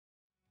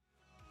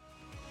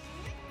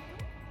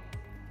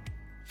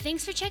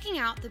Thanks for checking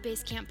out the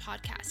Basecamp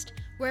podcast.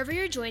 Wherever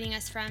you're joining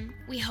us from,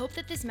 we hope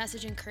that this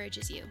message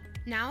encourages you.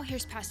 Now,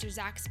 here's Pastor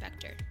Zach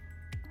Spector.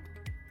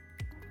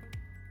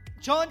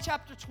 John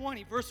chapter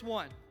 20, verse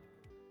 1.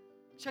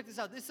 Check this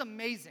out. This is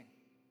amazing.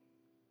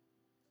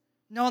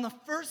 Now, on the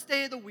first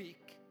day of the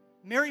week,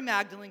 Mary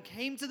Magdalene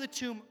came to the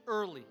tomb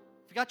early.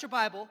 If you got your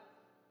Bible,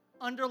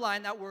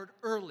 underline that word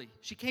early.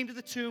 She came to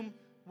the tomb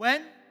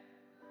when?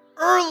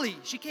 Early.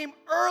 She came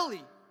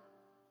early.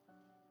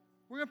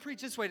 We're going to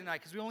preach this way tonight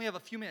because we only have a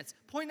few minutes.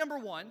 Point number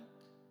one,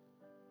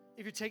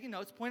 if you're taking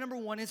notes, point number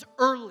one is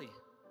early.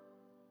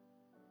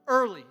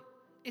 Early.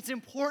 It's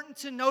important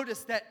to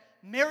notice that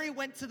Mary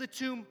went to the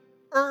tomb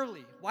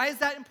early. Why is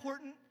that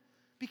important?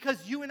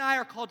 Because you and I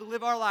are called to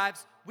live our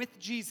lives with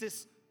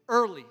Jesus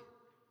early.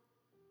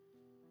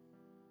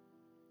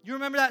 You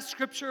remember that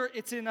scripture?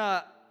 It's in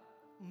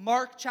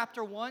Mark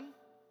chapter 1.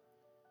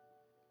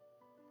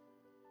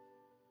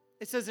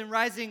 It says, in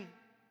rising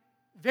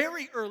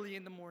very early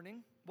in the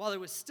morning, while it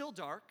was still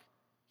dark,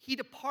 he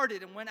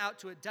departed and went out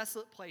to a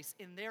desolate place,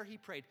 and there he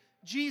prayed.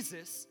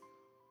 Jesus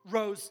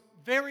rose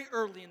very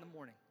early in the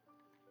morning.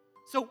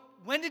 So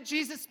when did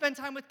Jesus spend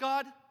time with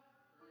God?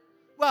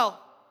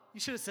 Well, you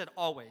should have said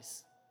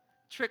always.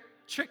 Trick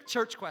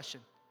church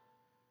question.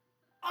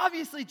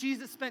 Obviously,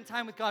 Jesus spent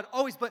time with God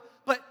always, but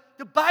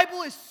the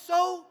Bible is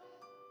so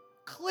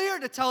clear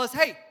to tell us,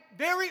 hey,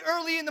 very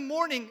early in the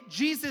morning,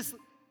 Jesus,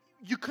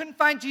 you couldn't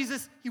find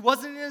Jesus. He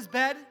wasn't in his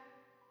bed.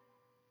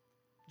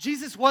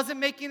 Jesus wasn't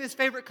making his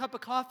favorite cup of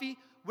coffee.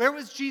 Where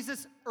was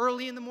Jesus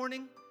early in the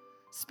morning?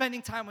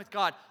 Spending time with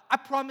God. I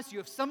promise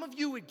you, if some of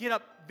you would get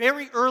up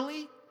very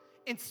early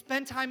and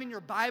spend time in your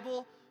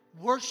Bible,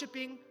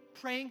 worshiping,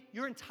 praying,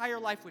 your entire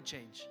life would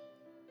change.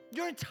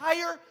 Your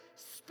entire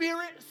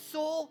spirit,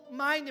 soul,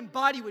 mind, and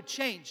body would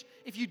change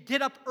if you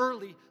get up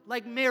early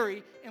like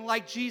Mary and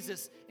like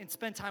Jesus and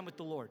spend time with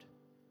the Lord.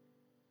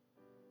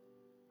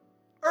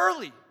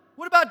 Early.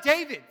 What about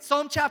David?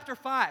 Psalm chapter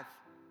 5.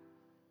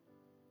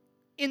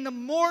 In the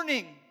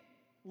morning,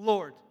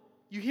 Lord,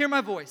 you hear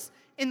my voice.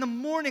 In the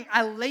morning,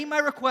 I lay my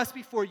request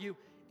before you,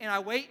 and I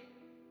wait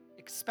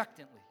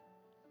expectantly.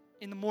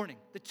 In the morning.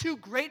 The two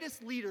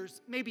greatest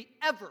leaders maybe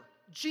ever,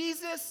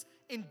 Jesus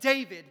and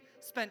David,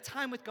 spent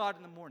time with God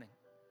in the morning.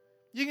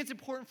 You think it's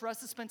important for us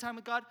to spend time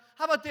with God?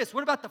 How about this?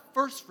 What about the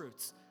first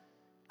fruits?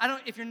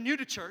 If you're new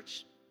to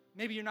church,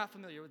 maybe you're not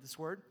familiar with this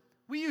word.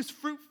 We use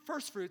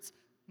first fruits,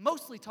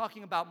 mostly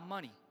talking about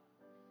money.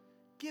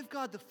 Give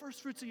God the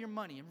first fruits of your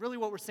money. And really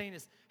what we're saying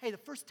is, hey, the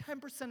first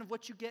 10% of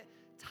what you get,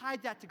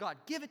 tithe that to God.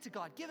 Give it to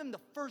God. Give him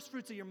the first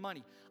fruits of your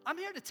money. I'm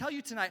here to tell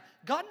you tonight,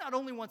 God not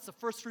only wants the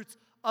first fruits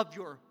of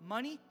your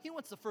money, he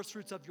wants the first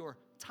fruits of your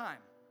time.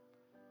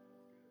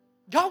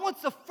 God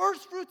wants the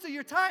first fruits of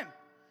your time.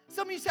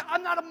 Some of you say,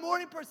 I'm not a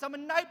morning person, I'm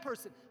a night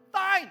person.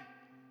 Fine.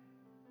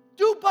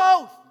 Do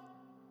both.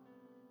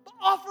 But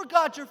offer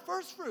God your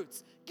first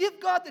fruits. Give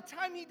God the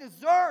time he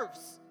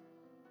deserves.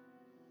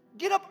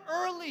 Get up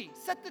early.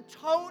 Set the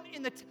tone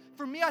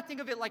for me, I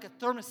think of it like a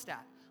thermostat.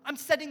 I'm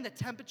setting the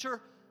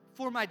temperature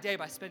for my day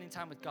by spending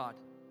time with God.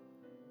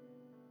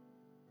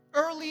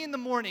 Early in the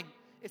morning,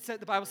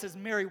 the Bible says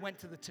Mary went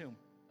to the tomb.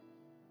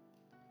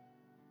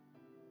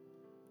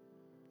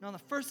 Now on the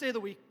first day of the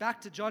week,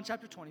 back to John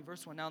chapter 20,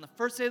 verse 1. Now on the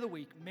first day of the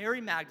week,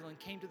 Mary Magdalene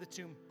came to the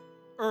tomb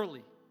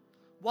early,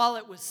 while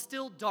it was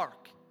still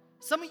dark.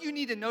 Some of you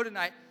need to know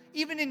tonight,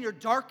 even in your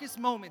darkest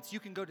moments,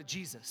 you can go to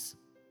Jesus.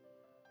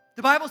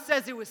 The Bible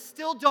says it was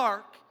still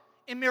dark,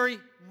 and Mary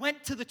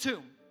went to the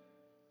tomb.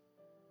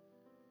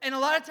 And a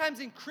lot of times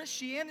in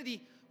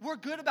Christianity, we're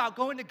good about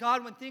going to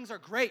God when things are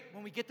great,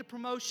 when we get the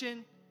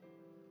promotion,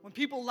 when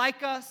people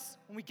like us,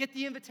 when we get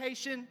the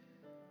invitation.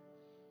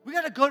 We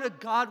got to go to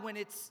God when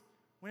it's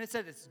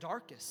at its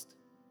darkest,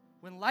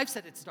 when life's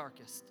at its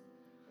darkest.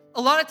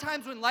 A lot of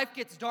times when life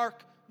gets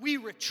dark, we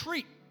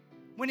retreat,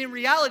 when in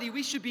reality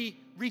we should be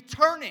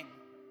returning.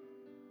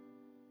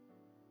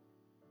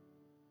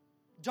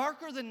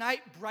 Darker the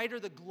night, brighter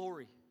the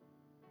glory.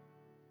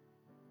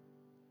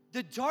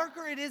 The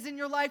darker it is in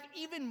your life,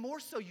 even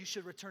more so you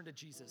should return to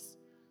Jesus.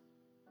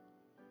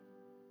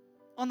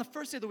 On the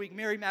first day of the week,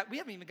 we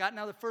haven't even gotten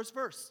out of the first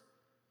verse.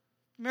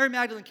 Mary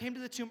Magdalene came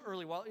to the tomb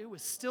early while it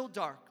was still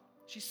dark.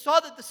 She saw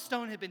that the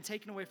stone had been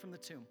taken away from the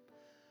tomb.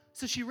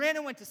 So she ran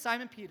and went to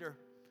Simon Peter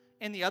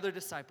and the other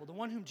disciple, the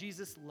one whom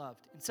Jesus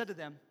loved, and said to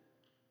them,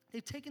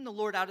 they've taken the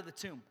Lord out of the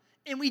tomb,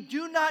 and we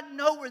do not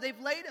know where they've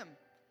laid him.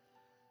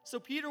 So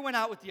Peter went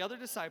out with the other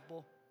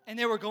disciple, and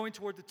they were going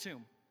toward the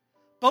tomb.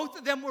 Both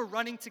of them were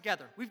running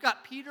together. We've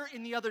got Peter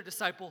and the other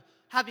disciple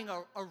having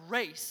a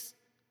race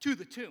to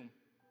the tomb,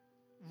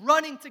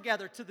 running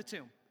together to the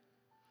tomb.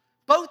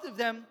 Both of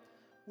them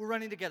were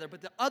running together,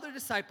 but the other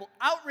disciple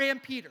outran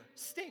Peter.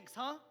 Stinks,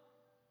 huh?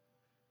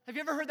 Have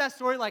you ever heard that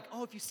story like,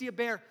 if you see a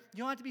bear, you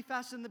don't have to be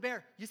faster than the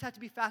bear. You just have to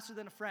be faster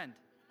than a friend.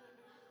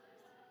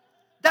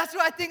 That's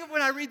what I think of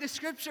when I read the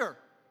scripture.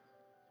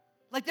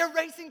 Like they're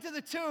racing to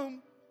the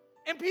tomb,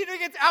 and Peter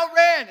gets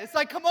outran. It's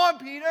like, come on,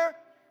 Peter.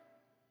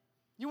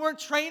 You weren't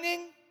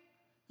training.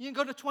 You didn't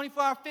go to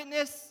 24-hour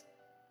fitness.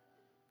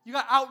 You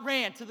got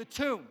outran to the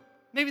tomb.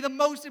 maybe the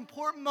most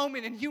important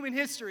moment in human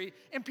history,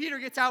 and Peter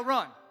gets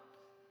outrun.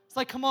 It's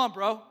like, come on,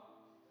 bro.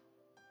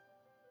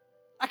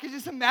 I could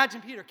just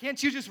imagine Peter.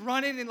 Can't you just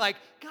run in and like,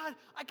 God,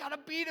 I got to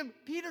beat him.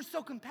 Peter's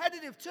so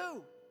competitive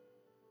too.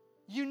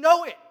 You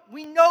know it.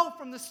 We know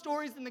from the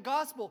stories in the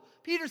gospel,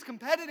 Peter's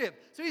competitive.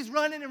 So he's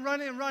running and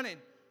running and running.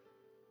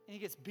 And he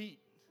gets beat.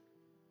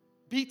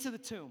 Beat to the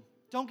tomb.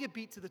 Don't get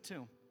beat to the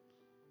tomb.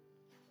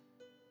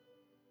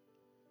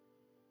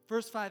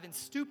 Verse 5, and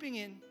stooping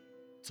in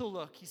to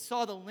look, he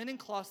saw the linen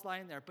cloths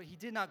lying there, but he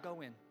did not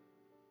go in.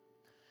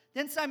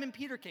 Then Simon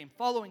Peter came,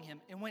 following him,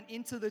 and went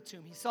into the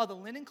tomb. He saw the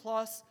linen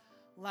cloths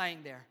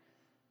lying there,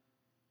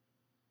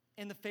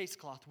 and the face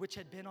cloth, which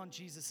had been on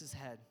Jesus'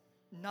 head,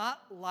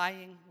 not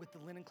lying with the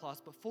linen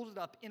cloths, but folded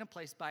up in a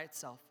place by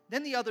itself.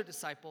 Then the other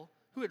disciple,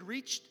 who had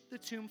reached the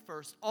tomb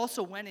first,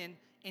 also went in,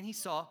 and he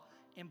saw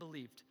and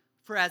believed.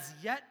 For as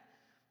yet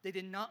they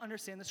did not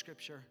understand the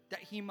scripture, that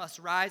he must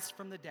rise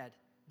from the dead.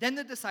 Then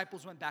the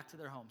disciples went back to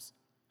their homes.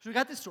 So we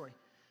got this story.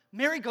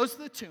 Mary goes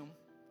to the tomb,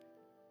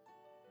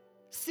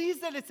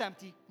 sees that it's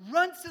empty,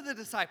 runs to the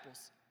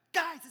disciples.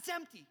 Guys, it's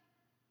empty.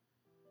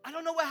 I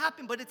don't know what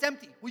happened, but it's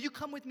empty. Will you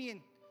come with me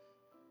and,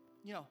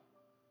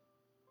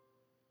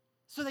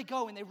 So they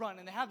go and they run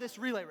and they have this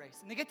relay race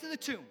and they get to the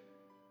tomb.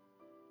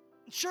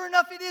 And sure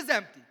enough, it is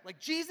empty. Like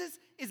Jesus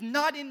is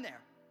not in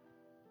there.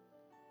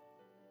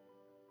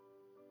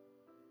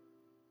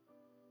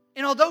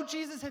 And although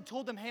Jesus had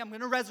told them, hey, I'm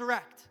going to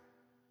resurrect.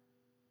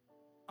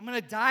 I'm going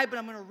to die, but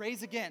I'm going to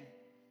raise again.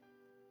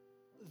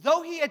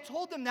 Though he had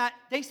told them that,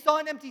 they saw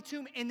an empty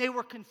tomb and they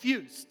were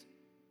confused.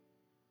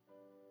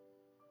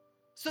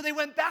 So they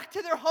went back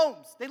to their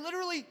homes. They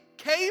literally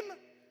came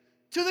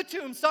to the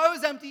tomb, saw it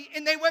was empty,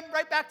 and they went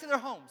right back to their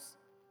homes.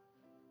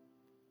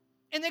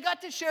 And they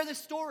got to share this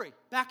story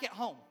back at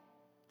home.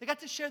 They got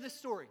to share this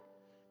story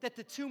that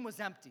the tomb was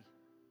empty.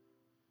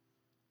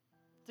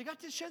 They got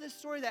to share this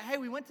story that, hey,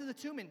 we went to the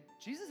tomb and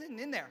Jesus isn't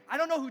in there. I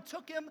don't know who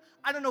took him.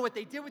 I don't know what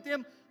they did with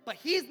him, but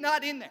he's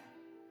not in there.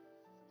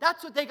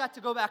 That's what they got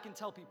to go back and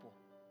tell people.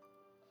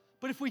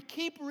 But if we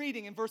keep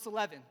reading in verse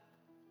 11,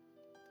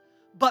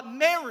 but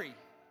Mary,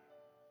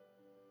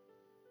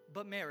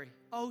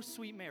 oh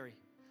sweet Mary,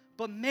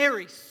 but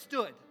Mary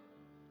stood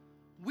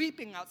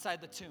weeping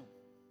outside the tomb.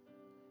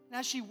 And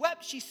as she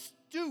wept, she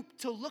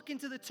stooped to look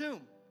into the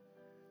tomb.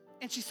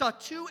 And she saw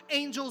two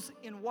angels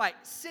in white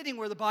sitting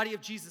where the body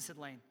of Jesus had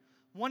lain,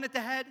 one at the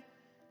head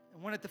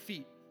and one at the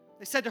feet.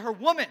 They said to her,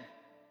 woman,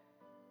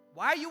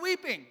 why are you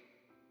weeping?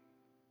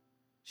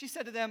 She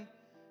said to them,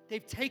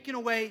 they've taken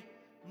away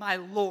my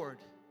Lord,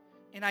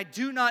 and I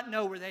do not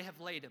know where they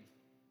have laid him.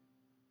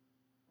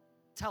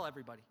 Tell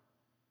everybody.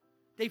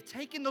 They've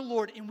taken the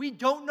Lord, and we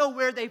don't know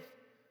where they've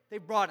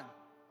brought him.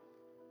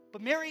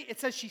 But Mary, it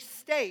says she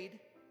stayed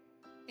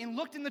and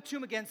looked in the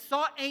tomb again,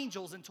 saw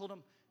angels, and told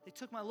them, they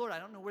took my Lord. I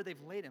don't know where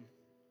they've laid him.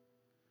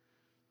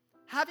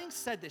 Having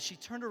said this, she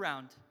turned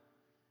around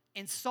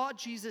and saw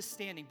Jesus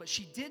standing, but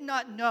she did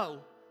not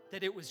know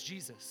that it was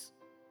Jesus.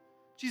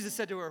 Jesus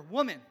said to her,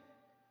 woman,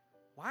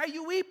 why are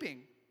you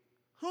weeping?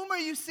 Whom are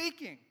you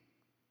seeking?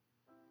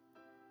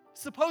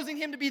 Supposing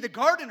him to be the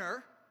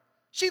gardener,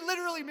 she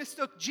literally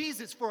mistook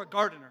Jesus for a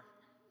gardener.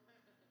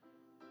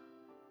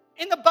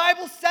 And the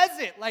Bible says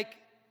it, like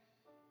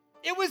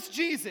it was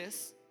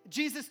Jesus.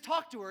 Jesus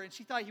talked to her and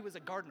she thought he was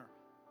a gardener.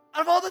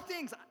 Out of all the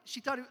things,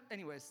 she thought,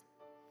 anyways,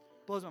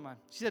 blows my mind.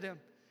 She said to him,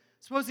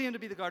 supposing him to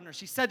be the gardener,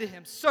 she said to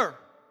him, sir,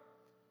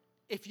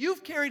 if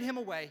you've carried him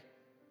away,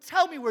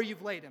 tell me where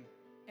you've laid him,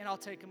 and I'll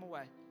take him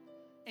away.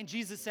 And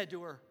Jesus said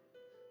to her,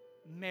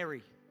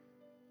 Mary.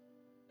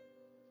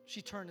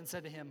 She turned and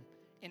said to him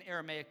in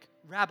Aramaic,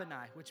 Rabboni,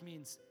 which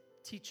means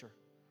teacher.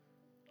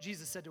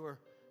 Jesus said to her,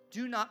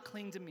 do not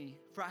cling to me,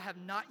 for I have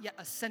not yet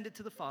ascended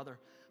to the Father,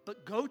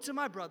 but go to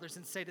my brothers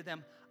and say to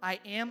them, I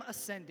am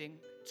ascending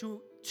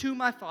to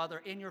my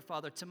Father and your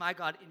Father, to my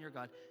God and your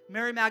God.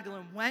 Mary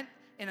Magdalene went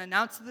and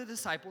announced to the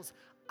disciples,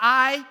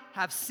 I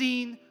have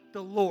seen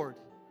the Lord.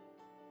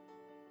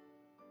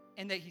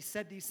 And that he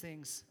said these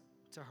things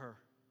to her.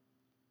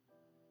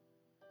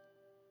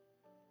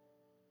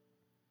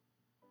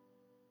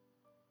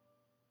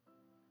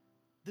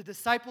 The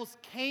disciples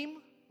came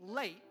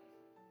late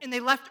and they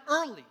left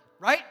early,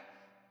 right?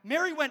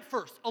 Mary went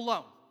first,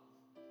 alone.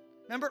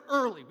 Remember,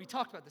 early. We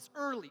talked about this.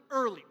 Early.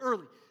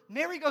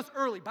 Mary goes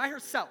early by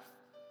herself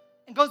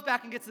and goes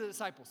back and gets the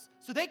disciples.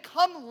 So they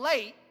come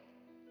late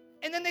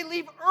and then they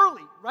leave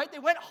early, right? They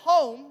went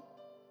home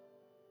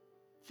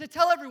to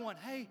tell everyone,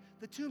 hey,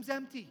 the tomb's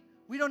empty.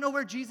 We don't know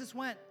where Jesus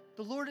went.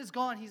 The Lord is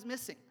gone. He's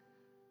missing.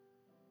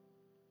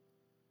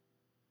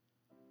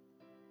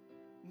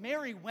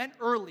 Mary went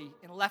early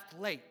and left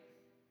late.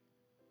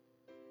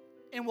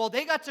 And while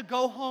they got to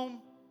go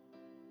home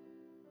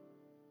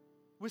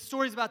with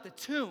stories about the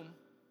tomb,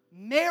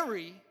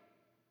 Mary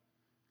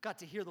got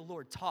to hear the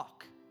Lord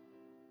talk.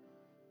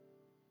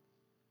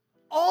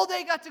 All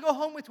they got to go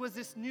home with was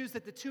this news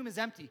that the tomb is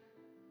empty.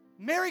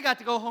 Mary got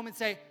to go home and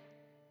say,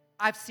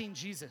 I've seen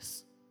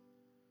Jesus.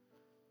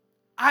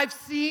 I've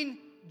seen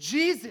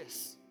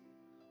Jesus.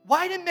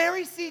 Why did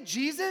Mary see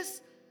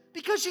Jesus?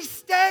 Because she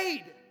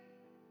stayed.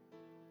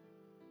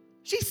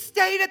 She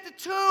stayed at the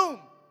tomb.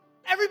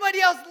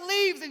 Everybody else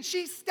leaves and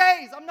she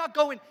stays. I'm not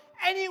going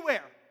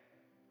anywhere.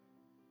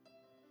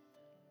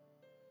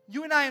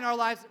 You and I in our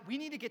lives, we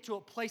need to get to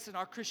a place in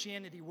our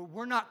Christianity where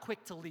we're not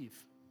quick to leave.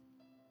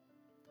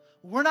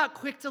 We're not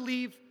quick to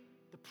leave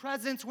the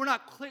presence. We're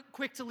not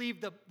quick to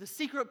leave the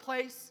secret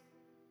place.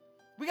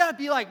 We got to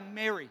be like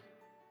Mary.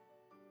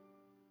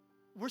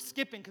 We're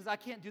skipping because I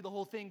can't do the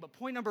whole thing, but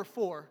point number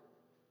 4.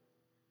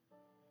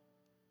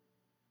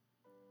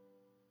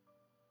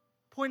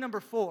 Point number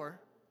 4,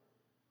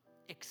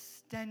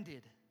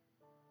 extended.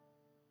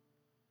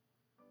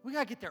 We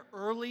got to get there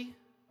early.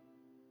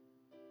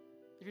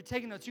 If you're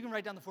taking notes, you can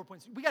write down the 4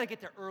 points. We got to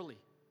get there early.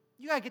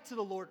 You got to get to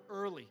the Lord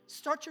early.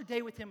 Start your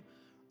day with Him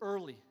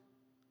early.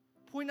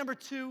 Point number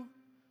 2,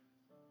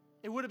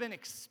 it would have been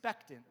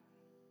expectant.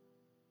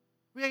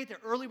 We got to get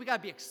there early. We got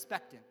to be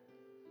expectant.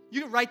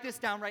 You can write this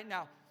down right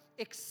now.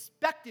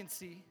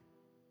 Expectancy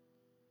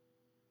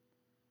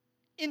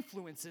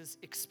influences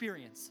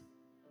experience.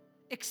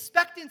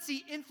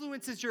 Expectancy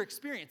influences your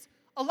experience.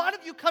 A lot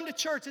of you come to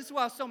church, this is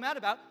what I was so mad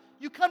about.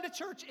 You come to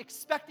church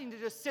expecting to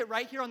just sit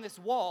right here on this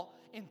wall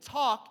and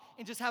talk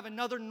and just have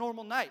another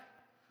normal night.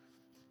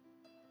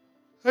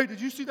 Hey,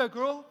 did you see that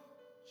girl?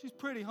 She's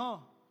pretty, huh?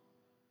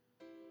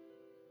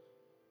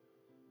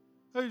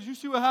 Hey, did you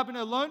see what happened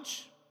at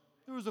lunch?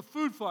 There was a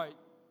food fight.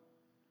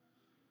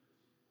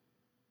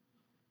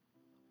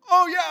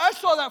 Oh, yeah, I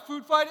saw that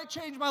food fight. It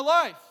changed my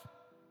life.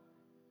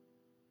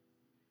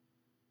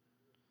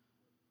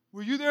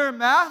 Were you there in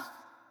math?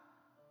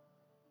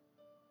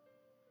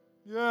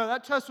 Yeah,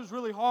 that test was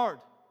really hard.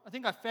 I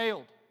think I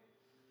failed.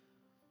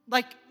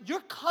 Like, you're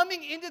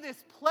coming into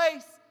this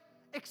place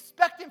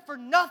expecting for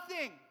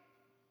nothing.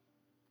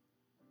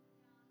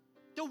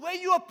 The way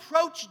you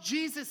approach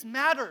Jesus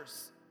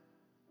matters.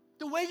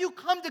 The way you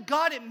come to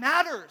God, it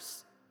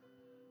matters.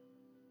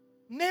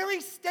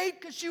 Mary stayed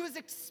because she was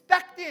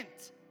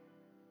expectant.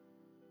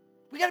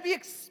 We got to be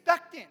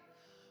expectant.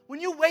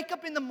 When you wake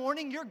up in the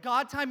morning, your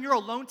God time, your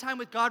alone time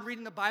with God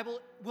reading the Bible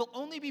will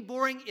only be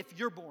boring if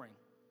you're boring.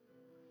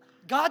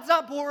 God's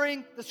not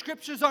boring. The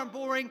scriptures aren't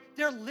boring.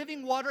 They're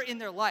living water in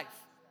their life.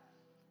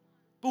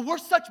 But we're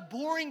such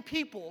boring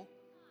people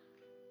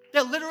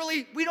that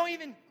literally we don't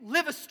even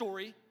live a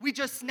story. We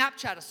just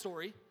Snapchat a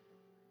story.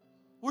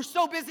 We're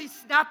so busy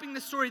snapping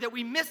the story that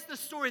we miss the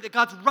story that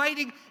God's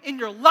writing in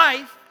your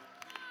life.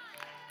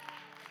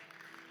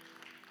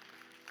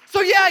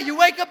 So yeah, you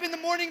wake up in the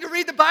morning to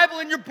read the Bible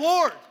and you're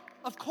bored.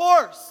 Of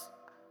course.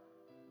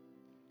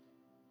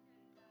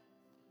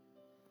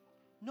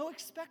 No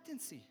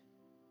expectancy.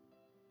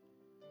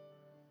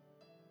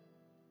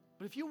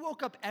 But if you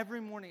woke up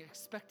every morning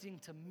expecting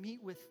to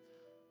meet with,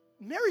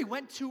 Mary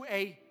went to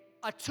a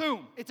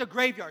tomb. It's a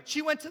graveyard.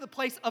 She went to the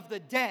place of the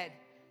dead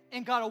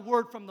and got a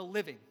word from the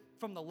living,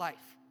 from the life.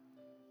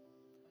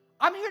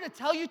 I'm here to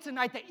tell you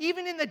tonight that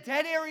even in the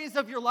dead areas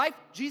of your life,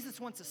 Jesus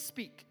wants to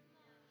speak.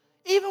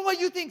 Even what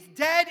you think's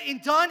dead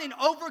and done and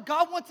over,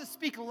 God wants to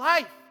speak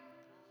life.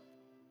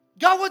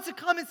 God wants to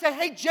come and say,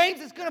 hey,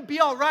 James, it's going to be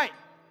all right.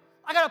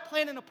 I got a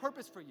plan and a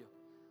purpose for you.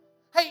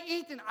 Hey,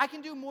 Ethan, I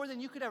can do more than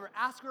you could ever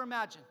ask or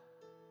imagine.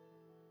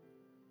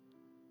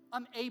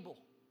 I'm able.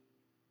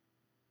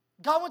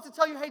 God wants to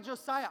tell you, hey,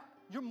 Josiah,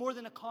 you're more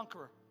than a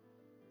conqueror.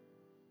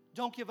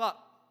 Don't give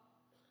up.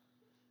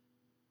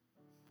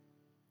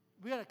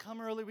 We got to come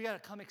early. We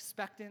got to come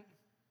expectant.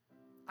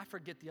 I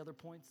forget the other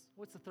points.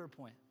 What's the third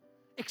point?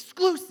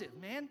 Exclusive,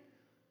 man.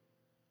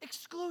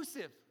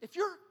 Exclusive. If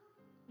your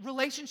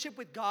relationship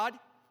with God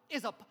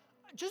is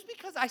just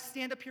because I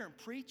stand up here and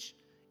preach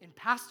and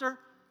pastor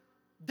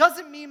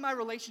doesn't mean my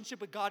relationship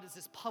with God is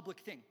this public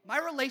thing. My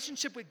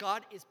relationship with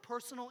God is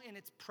personal and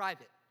it's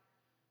private.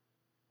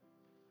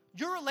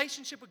 Your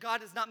relationship with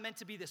God is not meant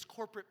to be this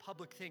corporate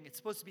public thing. It's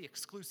supposed to be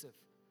exclusive.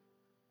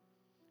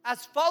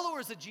 As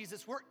followers of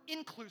Jesus, we're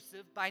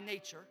inclusive by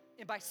nature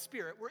and by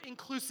spirit. We're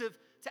inclusive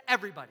to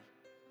everybody.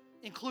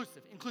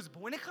 Inclusive.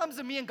 But when it comes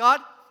to me and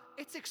God,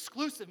 it's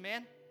exclusive,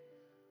 man.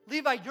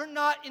 Levi, you're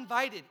not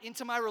invited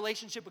into my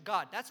relationship with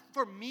God. That's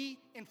for me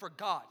and for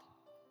God.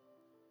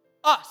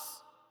 Us.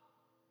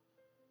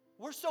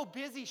 We're so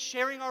busy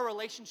sharing our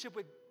relationship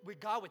with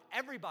God with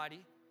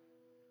everybody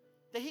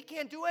that He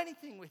can't do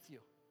anything with you.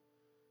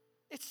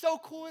 It's so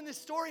cool in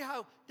this story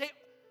how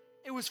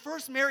it was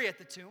first Mary at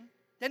the tomb,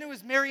 then it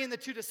was Mary and the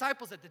 2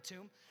 disciples at the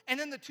tomb, and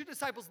then the 2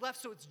 disciples left,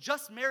 so it's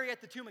just Mary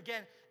at the tomb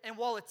again, and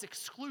while it's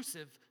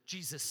exclusive,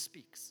 Jesus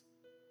speaks.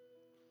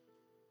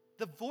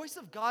 The voice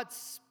of God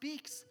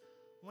speaks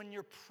when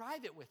you're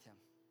private with Him.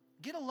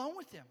 Get alone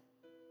with Him.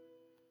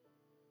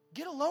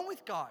 Get alone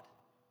with God.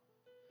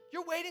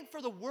 You're waiting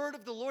for the word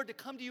of the Lord to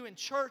come to you in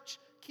church.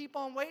 Keep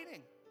on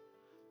waiting.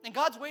 And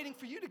God's waiting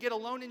for you to get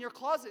alone in your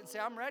closet and say,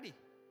 I'm ready.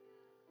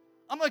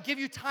 I'm going to give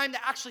you time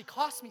that actually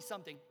costs me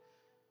something.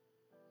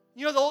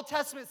 You know, the Old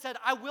Testament said,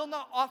 I will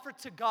not offer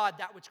to God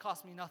that which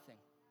costs me nothing.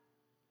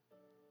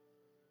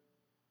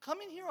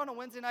 Coming here on a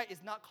Wednesday night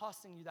is not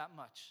costing you that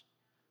much.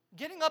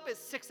 Getting up at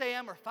 6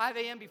 a.m. or 5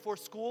 a.m. before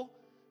school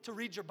to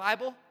read your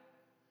Bible,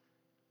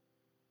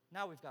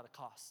 now we've got a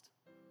cost.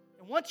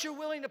 And once you're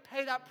willing to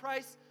pay that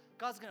price,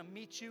 God's going to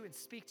meet you and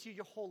speak to you.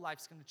 Your whole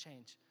life's going to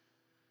change.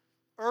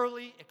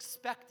 Early,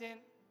 expectant,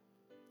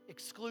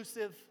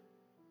 exclusive.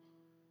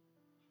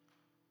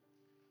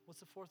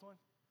 What's the fourth one?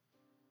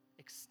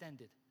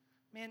 Extended.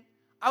 Man,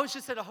 I was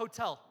just at a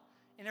hotel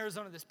in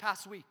Arizona this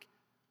past week.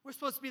 We're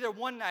supposed to be there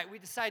one night. We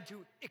decided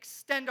to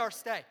extend our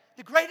stay.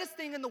 The greatest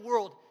thing in the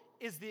world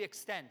is the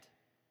extend.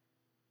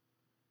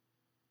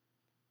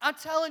 I'm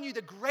telling you,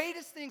 the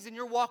greatest things in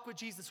your walk with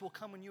Jesus will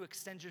come when you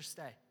extend your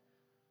stay.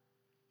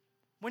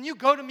 When you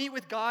go to meet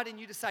with God and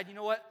you decide, you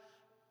know what,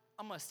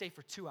 I'm going to stay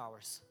for 2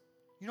 hours.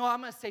 You know what,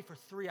 I'm going to stay for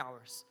 3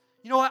 hours.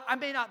 You know what, I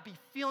may not be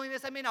feeling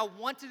this. I may not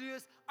want to do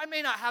this. I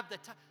may not have the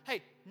time.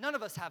 Hey, none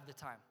of us have the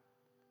time.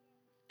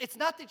 It's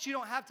not that you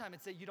don't have time,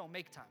 it's that you don't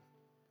make time.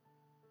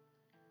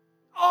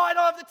 Oh, I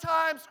don't have the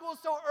time. School's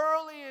so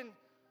early and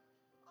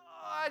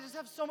I just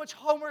have so much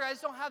homework. I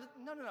just don't have.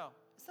 No.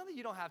 It's not that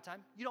you don't have time.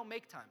 You don't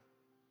make time.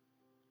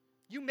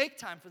 You make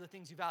time for the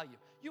things you value.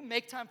 You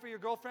make time for your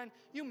girlfriend.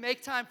 You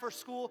make time for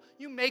school.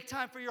 You make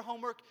time for your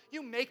homework.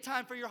 You make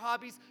time for your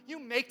hobbies. You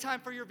make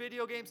time for your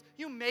video games.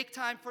 You make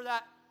time for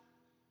that,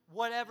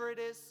 whatever it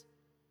is.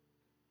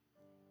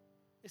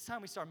 It's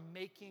time we start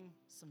making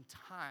some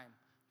time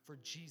for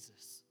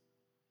Jesus.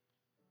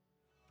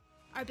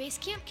 Our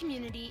Basecamp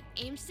community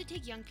aims to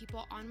take young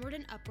people onward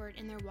and upward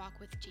in their walk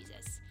with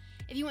Jesus.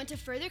 If you want to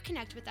further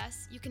connect with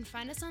us, you can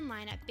find us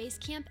online at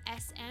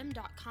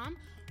basecampsm.com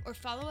or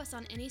follow us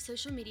on any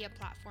social media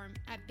platform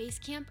at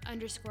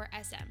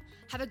basecamp_sm.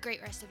 Have a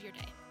great rest of your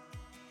day.